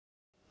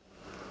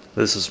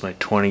This is my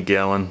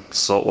 20-gallon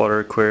saltwater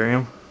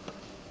aquarium.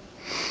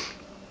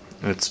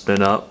 It's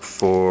been up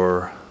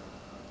for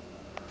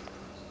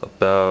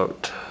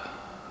about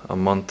a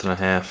month and a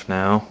half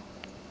now.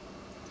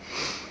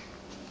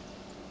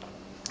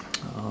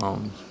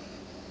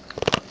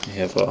 I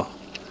have a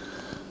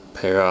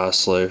pair of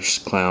Ocellaris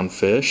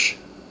Clownfish.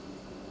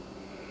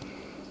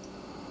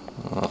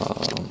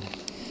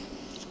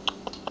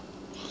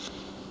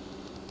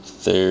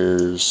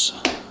 There's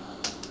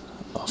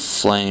a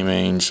flame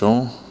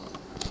angel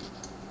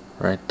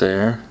right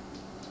there.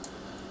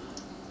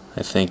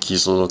 I think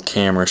he's a little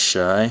camera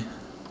shy.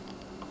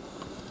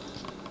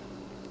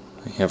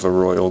 I have a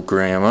royal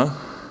Gramma.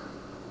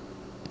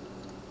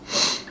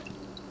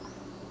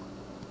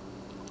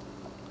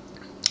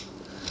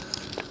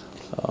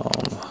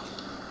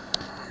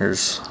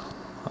 Here's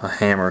a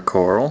hammer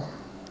coral.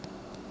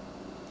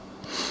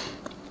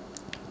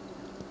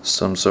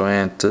 Some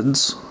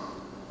Zoanthids.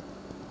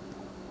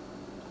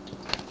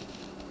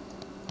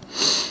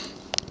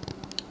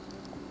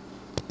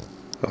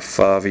 A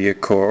Favia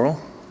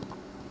Coral.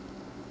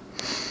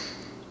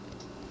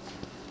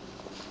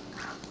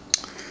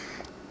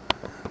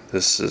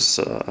 This is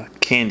a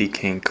candy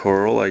cane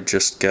coral I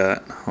just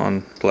got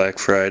on Black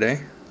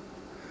Friday.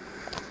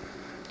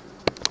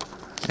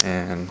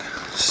 And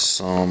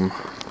some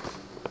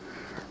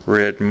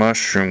red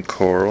mushroom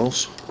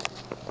corals.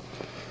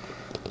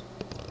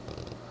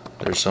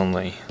 There's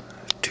only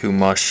 2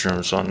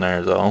 mushrooms on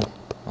there though,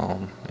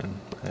 and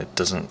it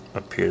doesn't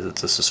appear that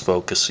this is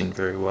focusing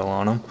very well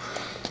on them.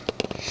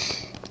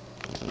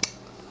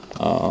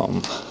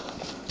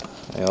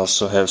 I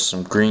also have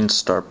some green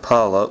star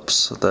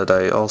polyps that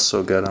I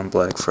also got on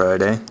Black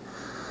Friday,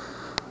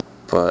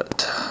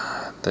 but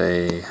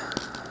they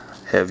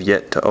have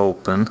yet to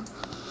open.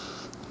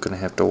 I'm gonna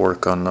have to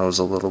work on those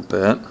a little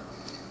bit.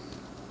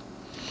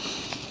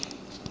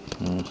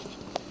 The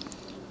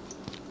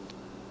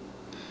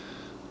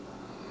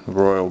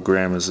royal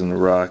Gramma's in the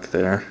rock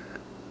there.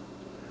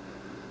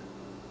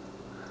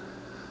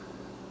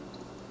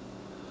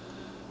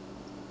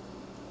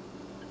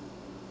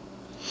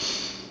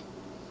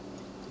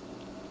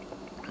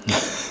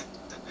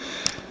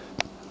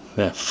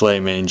 That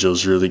flame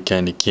angel's really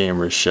kind of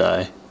camera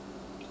shy.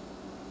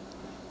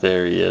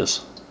 There he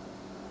is.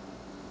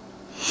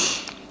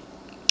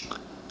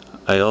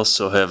 I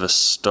also have a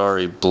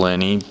Starry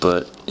Blenny,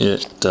 but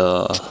it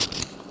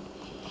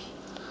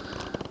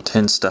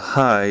tends to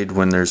hide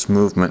when there's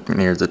movement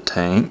near the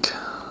tank,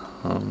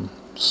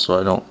 so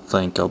I don't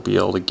think I'll be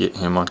able to get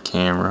him on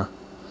camera.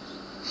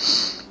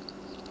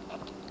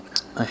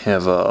 I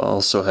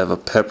also have a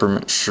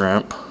Peppermint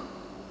Shrimp,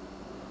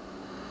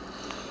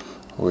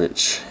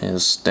 which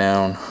is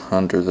down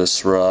under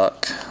this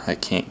rock. I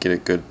can't get a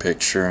good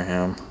picture of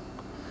him.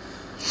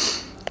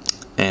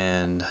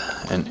 And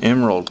an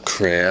emerald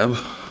crab,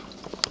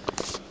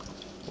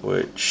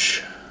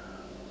 which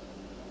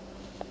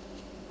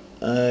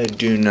I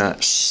do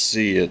not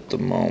see at the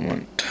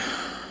moment.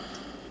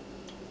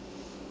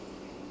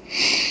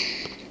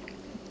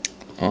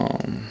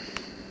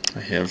 I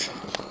have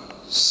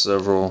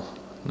several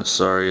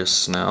Nassarius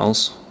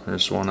Snails.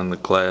 There's one in the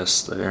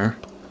glass there.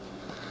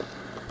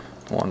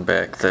 One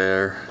back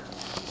there.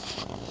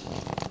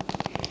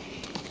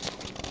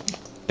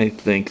 I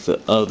think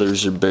the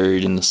others are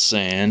buried in the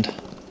sand.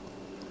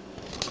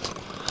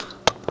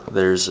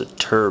 There's a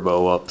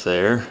turbo up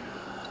there.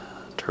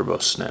 Turbo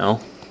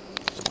snail.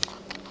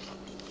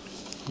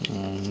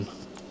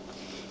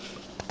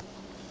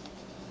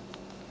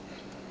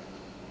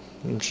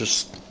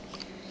 Just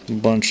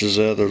bunches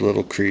of other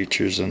little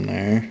creatures in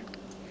there.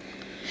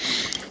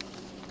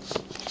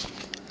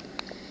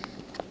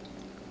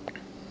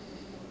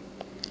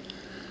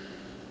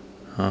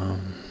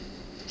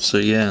 So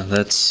yeah,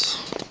 that's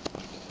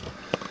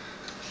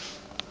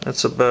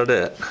about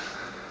it.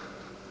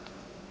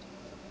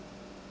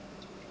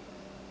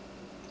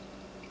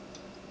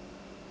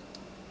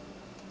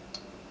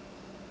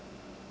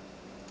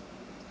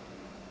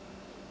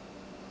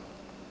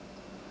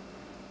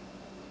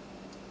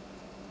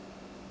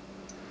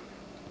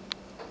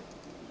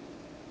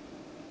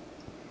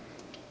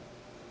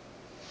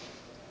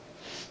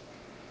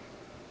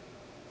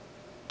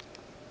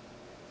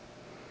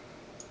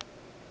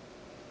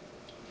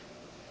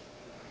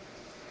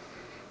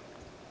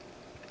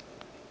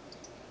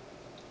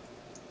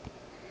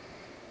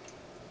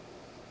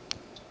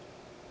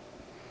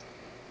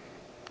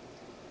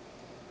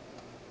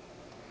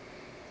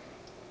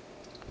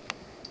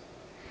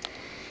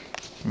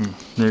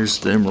 There's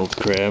the emerald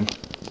crab.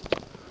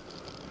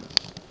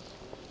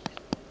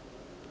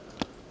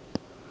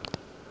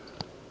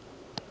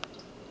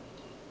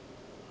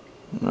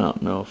 I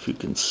don't know if you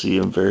can see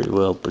him very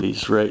well, but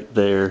he's right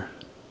there,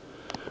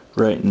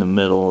 right in the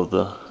middle of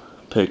the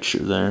picture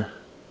there.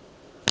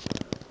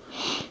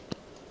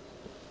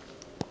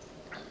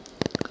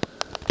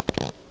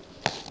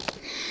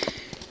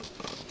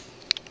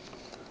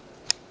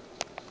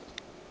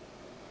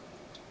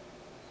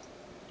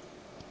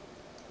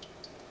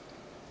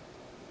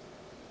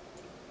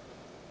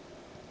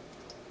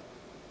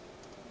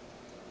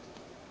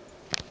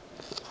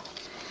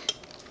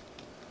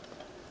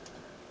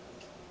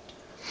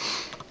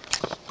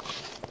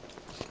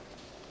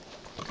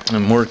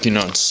 I'm working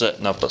on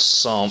setting up a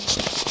sump.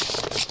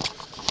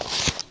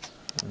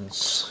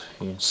 As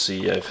you can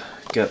see, I've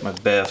got my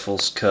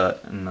baffles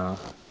cut in the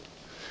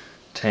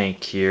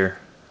tank here,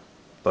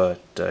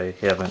 but I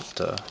haven't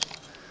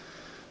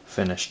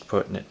finished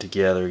putting it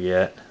together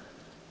yet.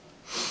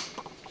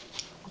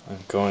 I'm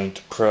going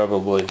to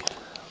probably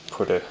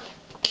put a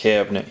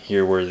cabinet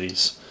here where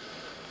these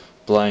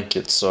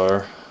blankets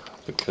are,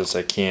 because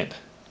I can't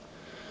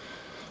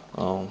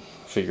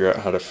figure out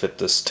how to fit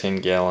this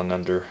 10-gallon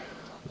under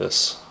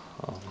this.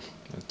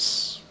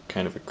 It's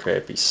kind of a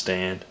crappy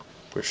stand.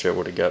 Wish I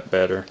would have got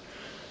better.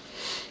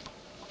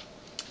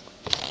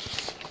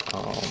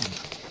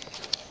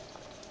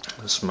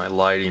 This is my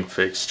lighting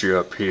fixture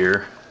up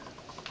here.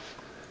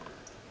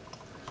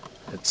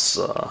 It's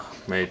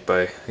made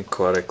by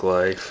Aquatic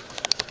Life.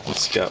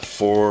 It's got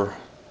 4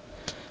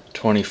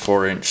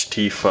 24-inch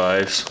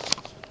T5s,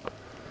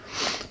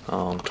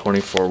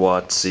 24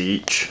 watts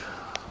each,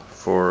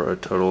 for a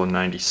total of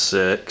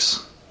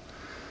 96.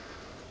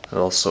 It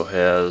also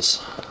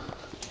has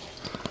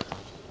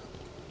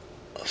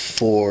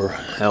 4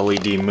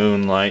 LED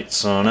moon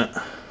lights on it,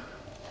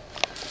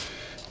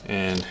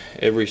 and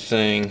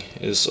everything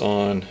is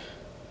on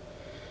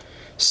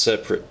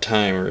separate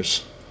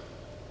timers,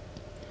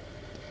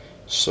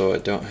 so I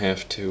don't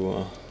have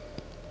to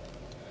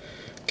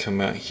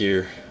come out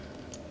here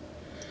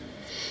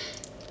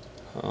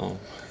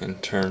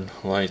and turn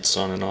lights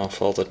on and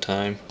off all the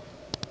time.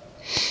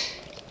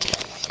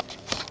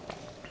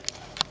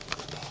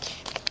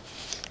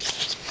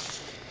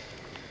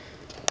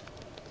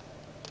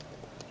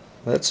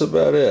 That's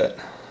about it.